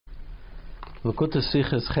Lakuta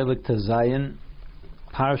Sichas Chelik Tezayin,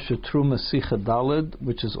 Parsha Truma Sicha Daled,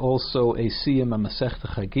 which is also a siyum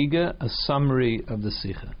Masechta Chagiga, a summary of the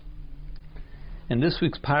Sicha. In this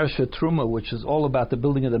week's Parsha Truma, which is all about the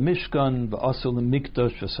building of the Mishkan, V'asul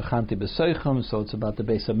Mikdash V'Sachanti B'Seicham, so it's about the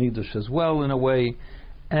Beis Hamikdash as well in a way.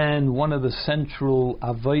 And one of the central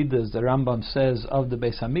avodas, the Rambam says, of the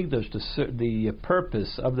Beis Hamikdash, the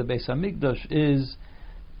purpose of the Beis Hamikdash is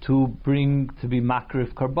to be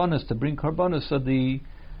makrif karbonos, to bring karbonos. So the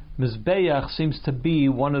Mizbeach seems to be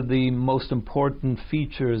one of the most important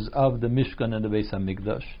features of the Mishkan and the Beis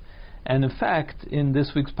Hamikdash. And in fact, in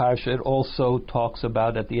this week's parsha, it also talks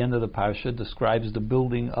about, at the end of the parsha, describes the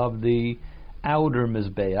building of the outer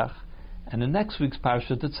Mizbeach. And in next week's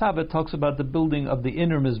parsha, Tetzaveh, talks about the building of the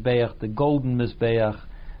inner Mizbeach, the golden Mizbeach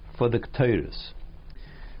for the Ketores.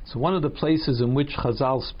 So one of the places in which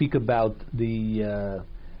Chazal speak about the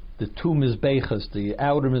two Mizbechas, the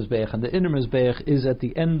outer Mizbeach and the inner Mizbeach, is at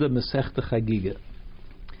the end of Masechta Chagiga.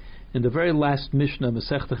 In the very last Mishnah,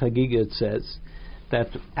 Masechta Chagiga, it says that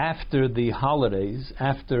after the holidays,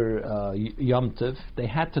 after Yom Tov, they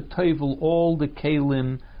had to tovel all the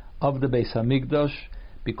kelim of the Beis Hamikdash,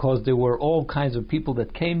 because there were all kinds of people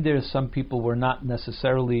that came there. Some people were not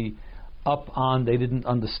necessarily they didn't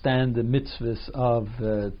understand the mitzvahs of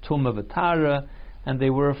Tumah V'Tara, and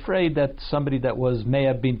they were afraid that somebody that may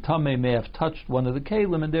have been Tameh may have touched one of the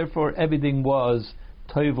kelim, and therefore everything was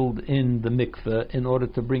toveled in the mikveh in order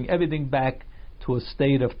to bring everything back to a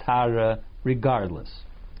state of Tara regardless.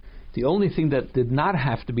 The only thing that did not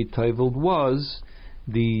have to be toveled was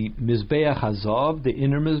the Mizbeach Hazav, the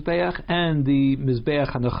inner Mizbeach, and the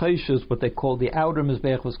Mizbeach HaNecheshus, what they call the outer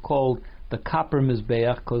Mizbeach, was called the Copper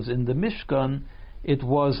Mizbeach, because in the Mishkan it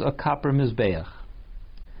was a Copper Mizbeach.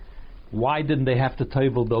 Why didn't they have to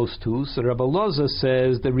tovel those two? So Rabbi Loza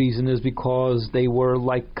says the reason is because they were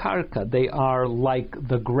like karka, they are like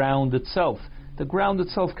the ground itself. The ground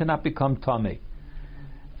itself cannot become tamei.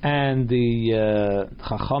 And the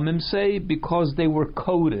Chachamim say because they were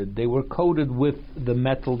coated with the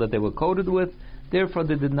metal that they were coated with, therefore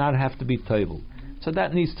they did not have to be toveled. So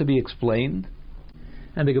that needs to be explained,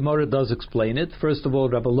 and the Gemara does explain it. First of all,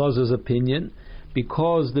 Rabbi Loza's opinion,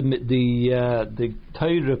 because the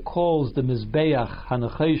Torah calls the Mizbeach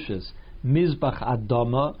HaNecheshus Mizbach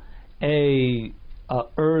Adama, a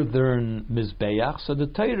earthen Mizbeach, so the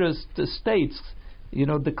Torah states,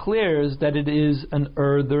 declares that it is an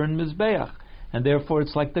earthen Mizbeach, and therefore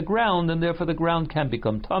it's like the ground, and therefore the ground can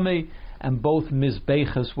become tamei, and both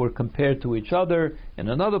Mizbechas were compared to each other in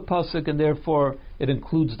another pasuk, and therefore it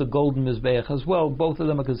includes the golden Mizbeach as well. Both of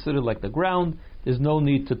them are considered like the ground. There's no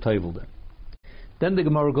need to tovel them. Then the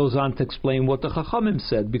Gemara goes on to explain what the Chachamim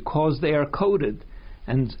said, because they are coated,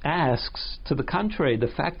 and asks, to the contrary, the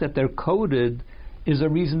fact that they're coated is a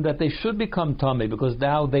reason that they should become tamei, because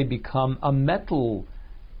now they become a metal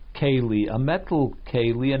keli,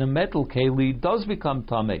 and a metal keli does become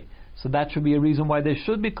tamei. So that should be a reason why they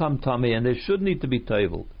should become tamei, and they should need to be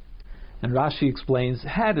toveled. And Rashi explains,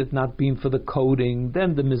 had it not been for the coating,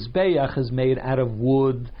 then the Mizbeach is made out of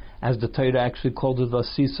wood, as the Torah actually called it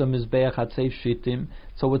Vasisa Mizbeach Hatzei Shittim.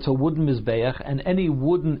 So it's a wooden Mizbeach, and any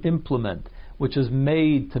wooden implement which is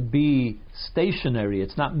made to be stationary,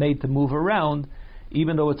 it's not made to move around,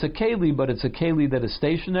 even though it's a keli, but it's a keli that is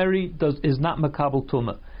stationary, is not makabel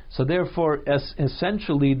tumah. So therefore,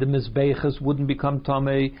 essentially, the mizbechas wouldn't become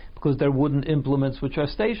tamei because they're wooden implements which are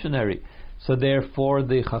stationary. So therefore,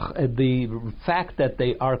 the fact that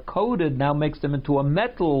they are coated now makes them into a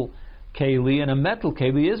metal keli, and a metal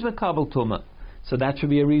keli is makabel tumah. So that should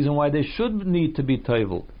be a reason why they should need to be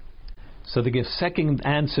toveled. So the second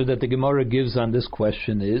answer that the Gemara gives on this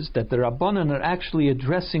question is that the Rabbanan are actually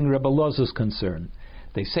addressing Rabbi Lozer's concern.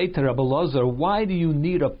 They say to Rabbi Lozer, why do you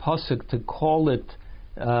need a pasuk to call it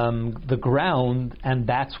the ground, and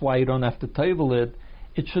that's why you don't have to tovel it?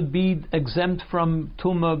 It should be exempt from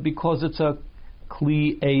tumah because it's a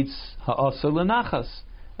kli eitz ha'asel lenachas.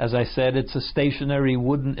 As I said, it's a stationary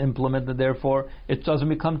wooden implement, and therefore it doesn't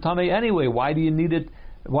become tamei anyway. Why do you need it?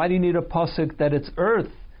 Why do you need a pasuk that it's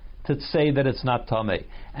earth to say that it's not tamei?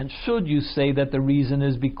 And should you say that the reason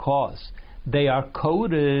is because they are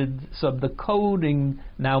coated, so the coating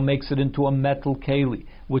now makes it into a metal keli,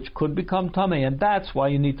 which could become tamei, and that's why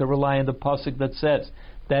you need to rely on the pasuk that says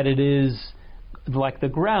that it is like the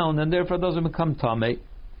ground, and therefore it doesn't become tamei.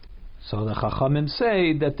 So the Chachamim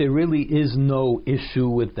say that there really is no issue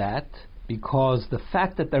with that, because the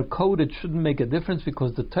fact that they're coated shouldn't make a difference,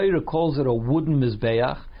 because the Torah calls it a wooden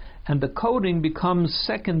mizbeach, and the coating becomes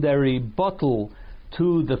secondary bottle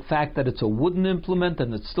to the fact that it's a wooden implement,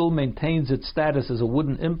 and it still maintains its status as a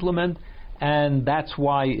wooden implement, and that's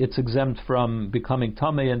why it's exempt from becoming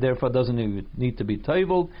tamei, and therefore doesn't even need to be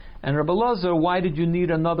toivled. And Rabbi Lazar, why did you need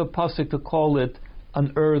another pasuk to call it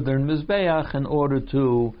an earthen mizbeach in order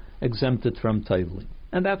to exempt it from toivling?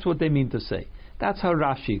 And that's what they mean to say. That's how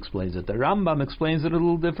Rashi explains it. The Rambam explains it a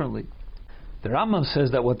little differently. The Rambam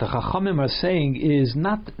says that what the Chachamim are saying is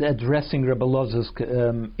not addressing Rabbi Lazar's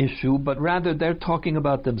issue, but rather they're talking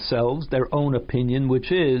about themselves, their own opinion,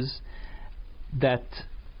 which is that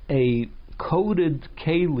a coated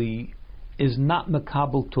keli is not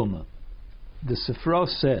makabel tuma. The Sifra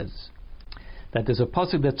says that there's a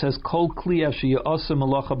pasuk that says kol kli asher ya'aseh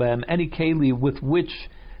malacha b'hem, any keli with which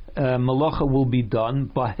malacha will be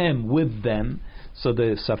done, b'hem, with them. So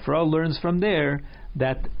the Sifra learns from there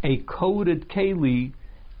that a coated keli,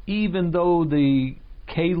 even though the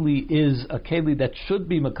keli is a keli that should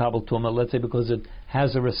be makabel tuma, let's say because it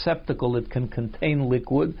has a receptacle, it can contain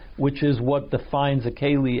liquid, which is what defines a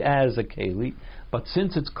keli as a keli. But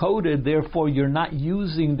since it's coated, therefore you're not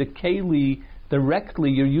using the keli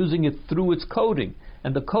directly, you're using it through its coating.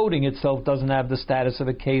 And the coating itself doesn't have the status of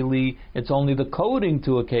a keli, it's only the coating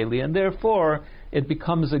to a keli, and therefore it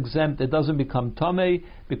becomes exempt, it doesn't become tamei,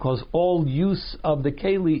 because all use of the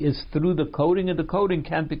keli is through the coating, and the coating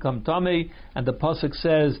can't become tamei, and the pasuk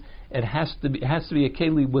says it has to be a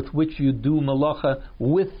keli with which you do malacha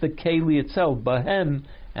with the keli itself, bahem,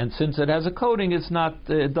 and since it has a coating,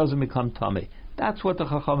 it doesn't become tamei. That's what the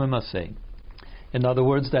Chachamim are saying. In other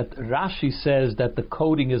words, that Rashi says that the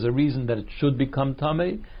coating is a reason that it should become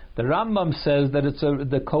tamei. The Rambam says that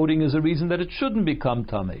the coating is a reason that it shouldn't become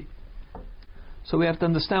tamei. So we have to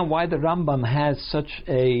understand why the Rambam has such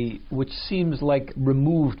which seems like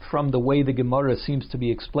removed from the way the Gemara seems to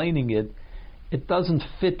be explaining it. It doesn't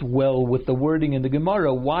fit well with the wording in the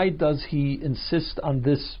Gemara. Why does he insist on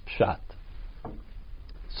this pshat?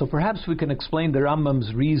 So perhaps we can explain the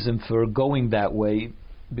Rambam's reason for going that way,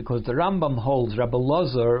 because the Rambam holds Rabbi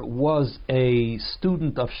Lazar was a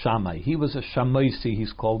student of Shammai. He was a Shamaisi,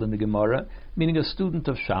 he's called in the Gemara, meaning a student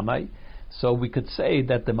of Shammai. So we could say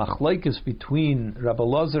that the machlokes between Rabbi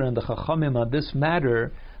Lazar and the Chachamim on this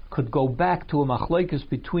matter could go back to a machlokes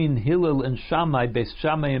between Hillel and Shammai, Beis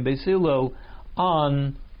Shammai and Beis Hillel,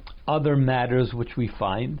 on other matters which we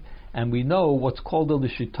find. And we know what's called a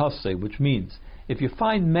lishitase, which means if you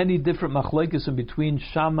find many different machlokes in between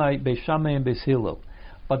Shammai, Beis Shammai and Beis Hillel,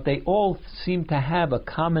 but they all seem to have a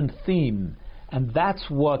common theme, and that's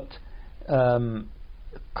what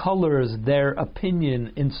colors their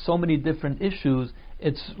opinion in so many different issues,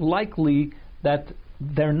 it's likely that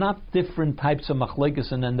they're not different types of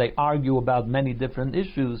machlokes and then they argue about many different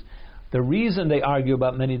issues. The reason they argue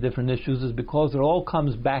about many different issues is because it all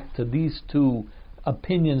comes back to these two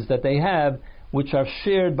opinions that they have, which are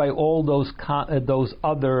shared by all those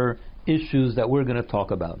other issues that we're going to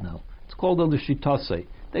talk about now. It's called a lishitase.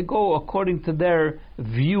 They go according to their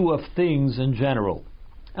view of things in general.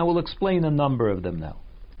 And we'll explain a number of them now.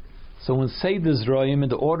 So when Seder Zroim, in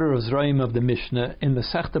the order of Zroim of the Mishnah, in the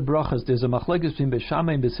Sechta Brachas, there's a machlokes between Beis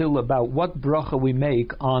Shammai and Beis Hillel about what bracha we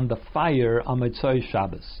make on the fire on Motzei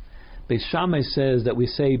Shabbos. Beis Shammai says that we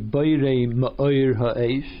say Boirei Ma'or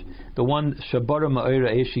Ha'esh, the one Shabara Ma'or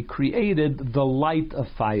Ha'esh, he created the light of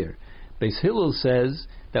fire. Beis Hillel says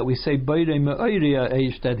that we say Boirei Ma'or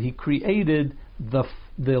Ha'esh, that he created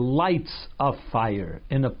the lights of fire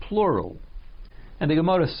in a plural. And the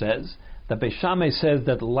Gemara says that Beis Shammai says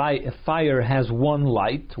that fire has one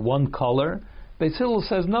light, one color. Beis Hillel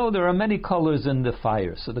says no, there are many colors in the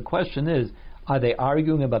fire. So the question is, are they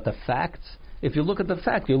arguing about the facts? If you look at the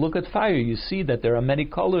fact, you look at fire, you see that there are many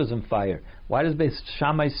colors in fire. Why does Beis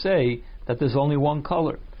Shammai say that there's only one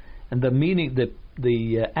color? And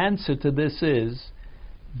the answer to this is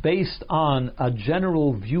based on a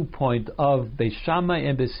general viewpoint of Beis Shammai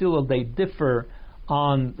and Beis Hillel. They differ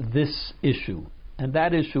on this issue. And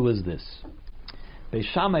that issue is this. Beis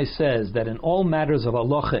Shammai says that in all matters of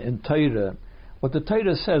halacha and Torah, what the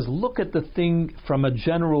Torah says, look at the thing from a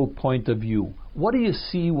general point of view. What do you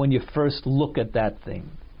see when you first look at that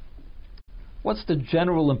thing? What's the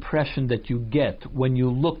general impression that you get when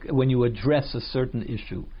you address a certain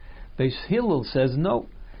issue? Beis Hillel says no,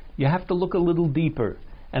 you have to look a little deeper.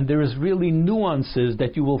 And there is really nuances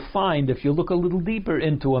that you will find if you look a little deeper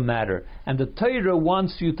into a matter. And the Torah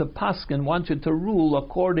wants you to paskin, wants you to rule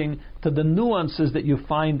according to the nuances that you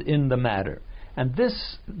find in the matter. And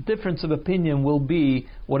this difference of opinion will be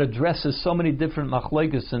what addresses so many different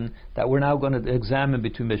machlokes that we're now going to examine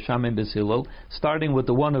between Beis Shammai and Beis Hillel, starting with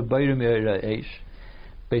the one of Boirei Ma'or Ha'esh.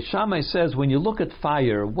 Beis Shammai says when you look at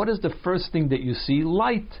fire, what is the first thing that you see?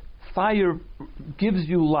 Light. Fire gives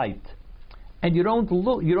you light. And you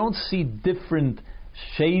don't see different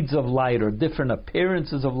shades of light or different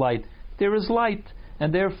appearances of light. There is light,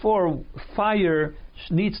 and therefore fire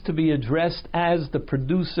needs to be addressed as the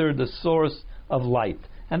producer, the source of light.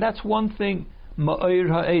 And that's one thing, ma'ir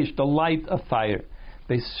ha'esh, the light of fire.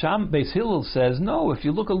 Beis Hillel says, no, if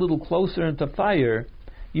you look a little closer into fire,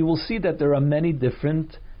 you will see that there are many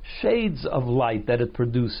different shades of light that it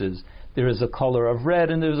produces. There is a color of red,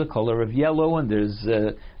 and there's a color of yellow, and there's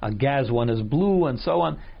a gas one is blue, and so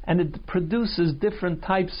on. And it produces different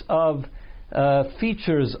types of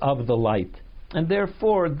features of the light. And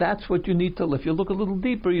therefore, that's what you need to, if you look a little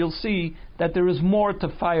deeper, you'll see that there is more to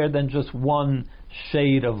fire than just one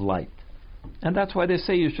shade of light. And that's why they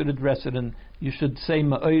say you should address it, and you should say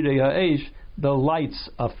ma'orei ha'esh, the lights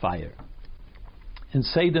of fire. In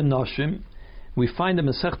Seder Noshim, we find in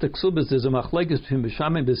Masechta Ksubas there's a machlekes between Beis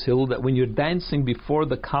Shammai and Beis Hillel that when you're dancing before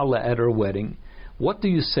the Kala at her wedding, what do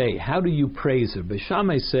you say? How do you praise her? Beis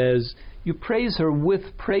Shammai says you praise her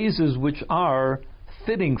with praises which are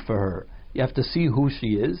fitting for her. You have to see who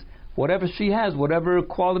she is. Whatever she has, whatever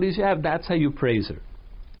qualities you have, that's how you praise her.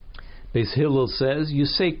 Beis Hillel says you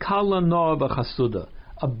say Kala noa v'chasuda,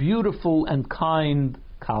 a beautiful and kind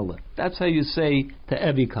Kala. That's how you say to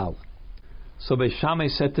Evi Kala. So Beis Shammai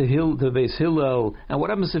said to Beis Hillel, and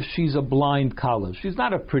what happens if she's a blind Kala? She's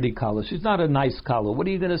not a pretty Kala. She's not a nice Kala. What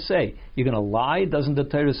are you going to say? You're going to lie? Doesn't the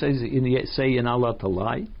Torah say you're not allowed to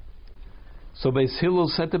lie? So Beis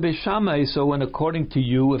Hillel said to Beis Shammai, so when according to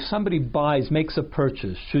you, if somebody makes a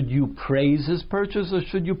purchase, should you praise his purchase or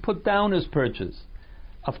should you put down his purchase?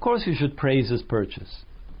 Of course you should praise his purchase.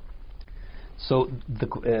 So the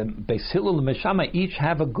Beis Hillel and Beis Shammai each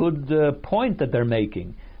have a good point that they're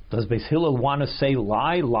making. Does Beis Hillel want to say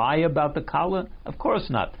lie about the Kala? Of course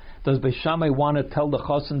not. Does Beis Shammai want to tell the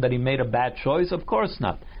Chassan that he made a bad choice? Of course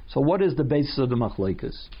not. So what is the basis of the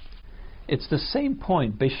machlokes? It's the same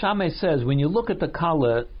point. Beis Shammai says, when you look at the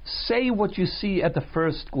Kala, say what you see at the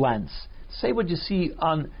first glance. Say what you see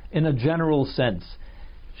in a general sense.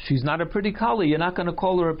 She's not a pretty Kala. You're not going to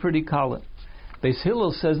call her a pretty Kala. Beis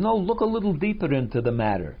Hillel says, no, look a little deeper into the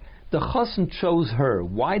matter. The Chassan chose her.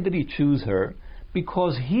 Why did he choose her?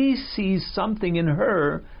 Because he sees something in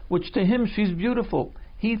her which to him she's beautiful.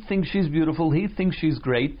 He thinks she's beautiful. He thinks she's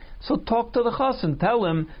great. So talk to the Chassan. Tell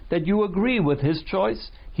him that you agree with his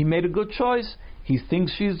choice. He made a good choice. He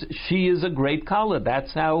thinks she is a great Kala.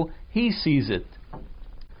 That's how he sees it.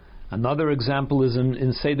 Another example is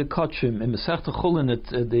in Seder Kotshim. In Masechta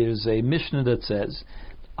Chulin, there's a Mishnah that says,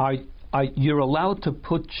 you're allowed to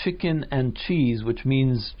put chicken and cheese, which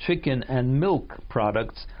means chicken and milk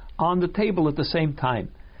products, on the table at the same time.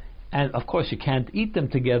 And of course you can't eat them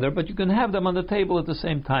together, but you can have them on the table at the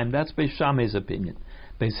same time. That's Beis Shammai's opinion.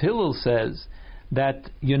 Beis Hillel says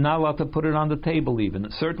that you're not allowed to put it on the table even.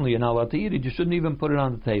 Certainly you're not allowed to eat it. You shouldn't even put it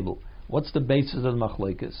on the table. What's the basis of the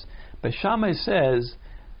machlokes? Beis Shammai says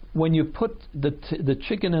when you put the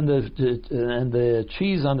chicken and the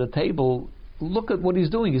cheese on the table, look at what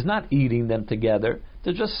he's doing. He's not eating them together.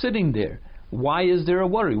 They're just sitting there. Why is there a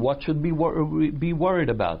worry? What should be worried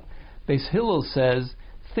about? Beis Hillel says,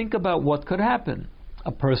 think about what could happen.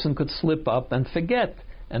 A person could slip up and forget,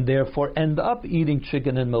 and therefore end up eating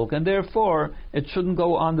chicken and milk, and therefore it shouldn't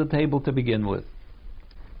go on the table to begin with.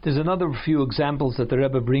 There's another few examples that the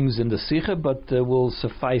Rebbe brings in the Sikha, but will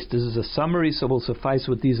suffice. This is a summary, so we'll suffice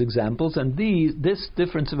with these examples, and this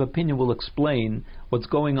difference of opinion will explain what's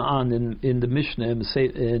going on in the Mishnah in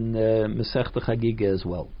Masechta Chagiga as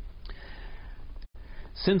well.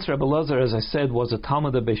 Since Rebbe Elazar, as I said, was a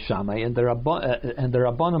Talmud of Beis Shammai, and the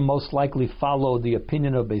Rabbanim most likely followed the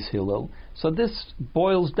opinion of Beis Hillel, so this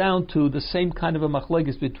boils down to the same kind of a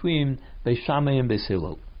machlokes between Beis Shammai and Beis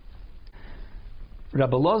Hillel.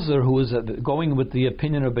 Rebbe Elazar, who is going with the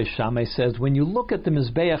opinion of Beis Shammai, says when you look at the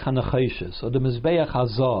Mizbeach HaNechoshes, or the Mizbeach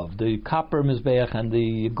HaZav, the copper Mizbeach and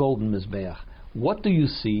the golden Mizbeach, what do you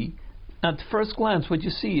see? At first glance, what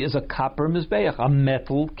you see is a copper Mizbeach, a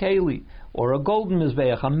metal keli, or a golden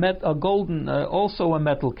Mizbeach, also a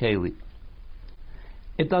metal keli.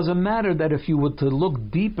 It doesn't matter that if you were to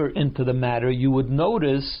look deeper into the matter, you would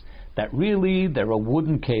notice that really they're a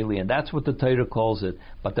wooden keli, and that's what the Torah calls it,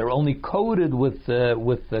 but they're only coated with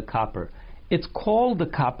the copper. It's called the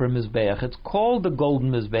copper Mizbeach, it's called the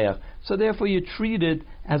golden Mizbeach, so therefore you treat it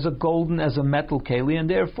as a metal keli, and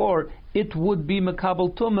therefore it would be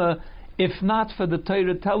Mekabel Tumah, if not for the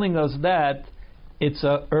Torah telling us that it's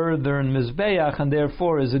a earthen Mizbeach, and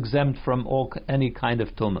therefore is exempt from any kind of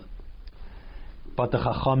Tumah. But the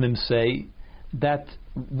Chachamim say that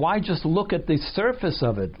why just look at the surface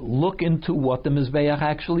of it? Look into what the Mizbeach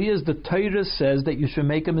actually is. The Torah says that you should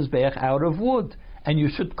make a Mizbeach out of wood, and you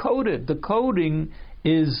should coat it. The coating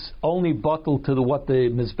is only bottled to what the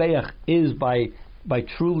Mizbeach is by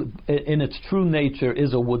true, in its true nature,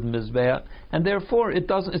 is a wooden Mizbeach, and therefore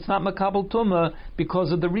it's not Makabel Tumah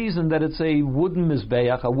because of the reason that it's a wooden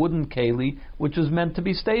Mizbeach, a wooden Keli, which is meant to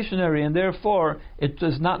be stationary, and therefore it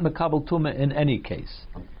is not Makabel Tumah in any case.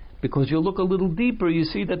 Because you look a little deeper, you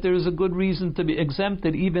see that there is a good reason to be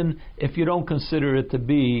exempted, even if you don't consider it to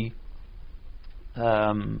be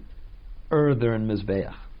Erdher and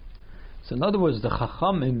Mizbeach. So in other words, the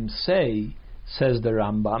Chachamim says the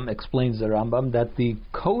Rambam, explains the Rambam, that the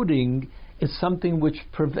coating is something which,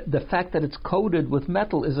 the fact that it's coated with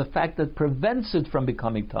metal is a fact that prevents it from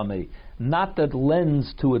becoming tamei, not that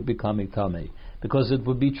lends to it becoming tamei. Because it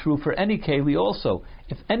would be true for any keli also.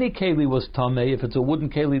 If any keli was tamei, if it's a wooden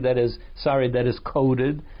keli that is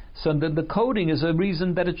coated, so then the coating is a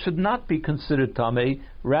reason that it should not be considered tamei,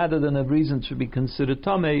 rather than a reason it should be considered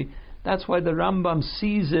tamei. That's why the Rambam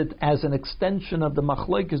sees it as an extension of the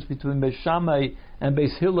machlokes between Beis Shammai and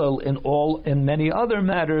Beis Hillel in many other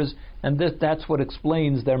matters, and that's what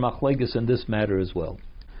explains their machlokes in this matter as well.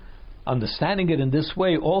 Understanding it in this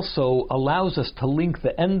way also allows us to link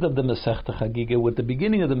the end of the Masechta Chagiga with the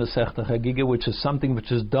beginning of the Masechta Chagiga, which is something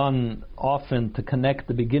which is done often to connect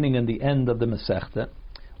the beginning and the end of the Masechta.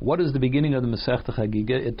 What is the beginning of the Masechta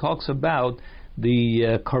Chagiga? It talks about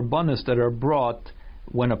the karbanos that are brought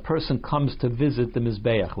when a person comes to visit the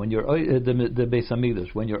Mizbeach, when you're the Beis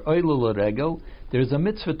Hamikdash, when you're Oilul Regel, there's a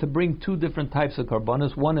mitzvah to bring two different types of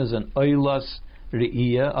karbanos. One is an Oilas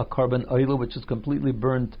Re'iyah, a carbon oil which is completely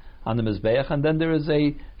burnt on the Mizbeach, and then there is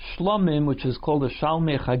a Shlomim which is called a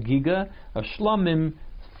Shalmei Chagiga, a Shlomim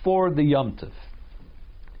for the Yom Tov.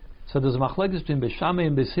 So there's a machlokes between Beis Shammai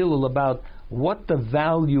and Beis Hillel about what the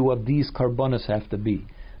value of these karbanos have to be.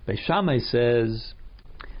 Beis Shammai says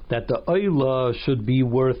that the oila should be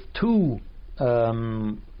worth two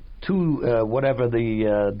whatever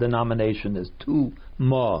the denomination is, 2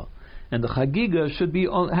 ma, and the chagiga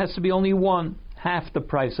has to be only one, half the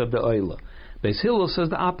price of the oila. Beis Hillel says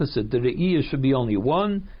the opposite. The re'iyah should be only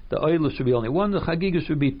one, the oila should be only one, the chagiga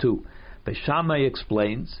should be 2. Beis Shammai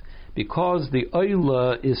explains, because the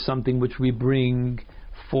oila is something which we bring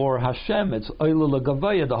for Hashem, it's oila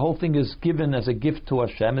legavaya, the whole thing is given as a gift to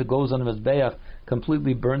Hashem, it goes on the Mizbeach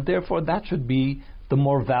completely burnt, therefore that should be the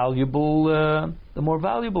more valuable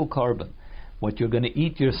carbon. What you're going to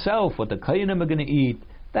eat yourself, what the Kayanim are going to eat,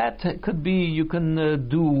 that could be, you can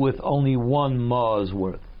do with only 1 ma''s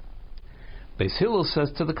worth. Beis Hillel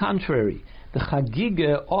says to the contrary. The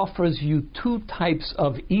Chagiga offers you 2 types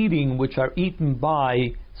of eating which are eaten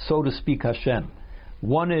by, so to speak, Hashem.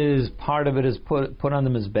 One is, part of it is put on the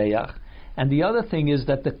Mizbeach, and the other thing is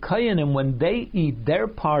that the Kayanim, when they eat their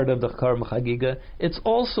part of the Karm Chagiga, it's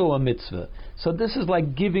also a mitzvah. So this is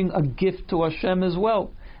like giving a gift to Hashem as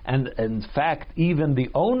well. And in fact, even the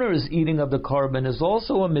owner's eating of the carbon is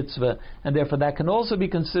also a mitzvah, and therefore that can also be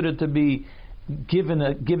considered to be giving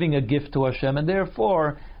a gift to Hashem, and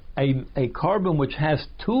therefore a carbon which has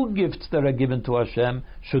 2 gifts that are given to Hashem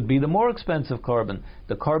should be the more expensive carbon.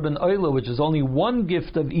 The carbon oila, which is only 1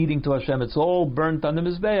 gift of eating to Hashem, it's all burnt on the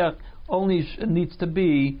Mizbeach, only needs to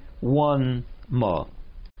be 1 ma.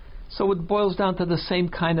 So it boils down to the same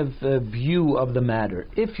kind of view of the matter.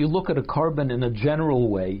 If you look at a carbon in a general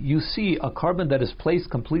way, you see a carbon that is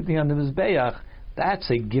placed completely on the Mizbeach,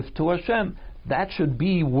 that's a gift to Hashem. That should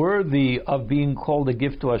be worthy of being called a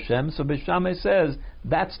gift to Hashem. So Beis Shammai says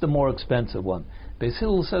that's the more expensive one. Beis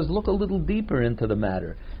Hillel says look a little deeper into the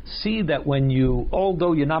matter. See that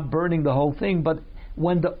although you're not burning the whole thing, but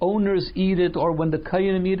when the owners eat it or when the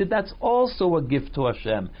Kayanim eat it, that's also a gift to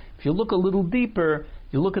Hashem. If you look a little deeper,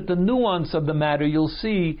 you look at the nuance of the matter, you'll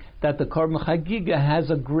see that the Karban Chagiga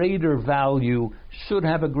has a greater value, should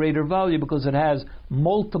have a greater value, because it has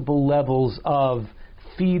multiple levels of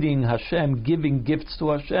feeding Hashem, giving gifts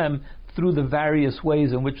to Hashem through the various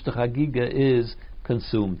ways in which the Chagiga is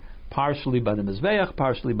consumed. Partially by the Mizbeach,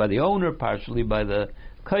 partially by the owner, partially by the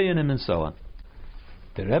Kayanim, and so on.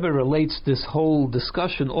 The Rebbe relates this whole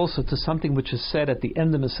discussion also to something which is said at the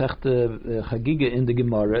end of Masechta Chagiga in the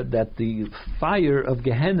Gemara, that the fire of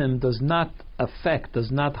Gehenim does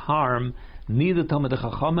not harm neither Talmidei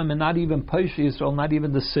Chachamim and not even Poshe Yisrael, not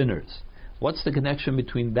even the sinners. What's the connection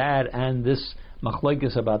between that and this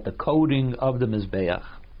machlokes about the coating of the Mizbeach?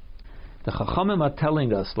 The Chachamim are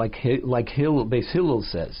telling us, like Beis Hillel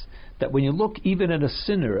says, that when you look even at a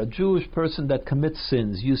sinner, a Jewish person that commits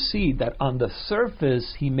sins, you see that on the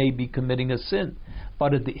surface he may be committing a sin,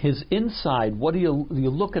 but at his inside, you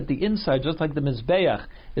look at the inside, just like the Mizbeach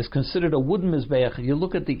is considered a wooden Mizbeach, you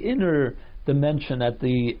look at the inner dimension, at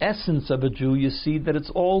the essence of a Jew, you see that it's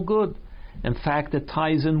all good. In fact, it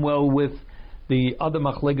ties in well with the other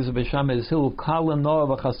machlekes of Beisham is Hillel Kala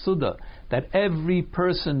Noah v'Chasuda, that every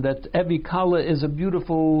person, that every Kala is a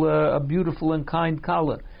beautiful and kind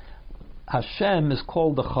Kala. Hashem is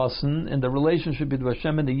called the Chassan. In the relationship between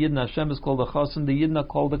Hashem and the Yidden, Hashem is called the Chassan, the Yidden are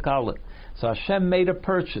called the Kala. So Hashem made a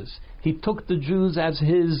purchase. He took the Jews as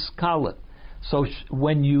his Kala. So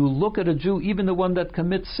when you look at a Jew, even the one that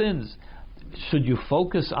commits sins, should you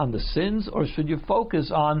focus on the sins, or should you focus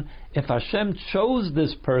on if Hashem chose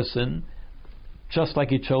this person, just like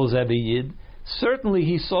He chose every Yid? Certainly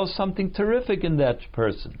He saw something terrific in that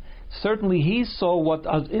person. Certainly He saw what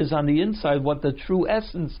is on the inside, what the true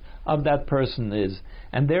essence of that person is.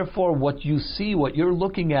 And therefore what you see, what you're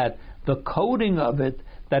looking at, the coding of it,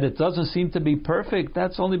 that it doesn't seem to be perfect,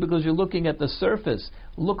 that's only because you're looking at the surface.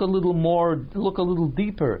 Look a little more, look a little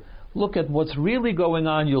deeper. Look at what's really going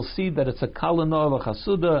on. You'll see that it's a Kala Noah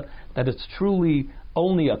v'Chasuda, that it's truly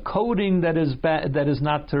only a coding that is bad, that is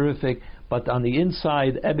not terrific, but on the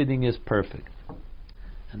inside everything is perfect.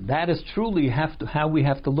 And that is truly how we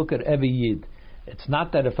have to look at every Yid. It's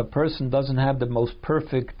not that if a person doesn't have the most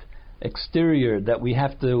perfect exterior that we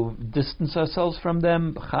have to distance ourselves from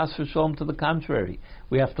them. Chas v'sholom, to the contrary.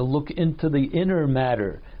 We have to look into the inner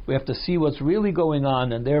matter. We have to see what's really going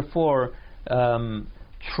on, and therefore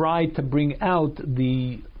try to bring out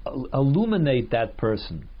illuminate that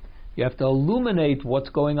person. You have to illuminate what's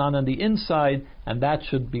going on the inside, and that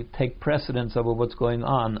should take precedence over what's going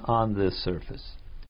on the surface.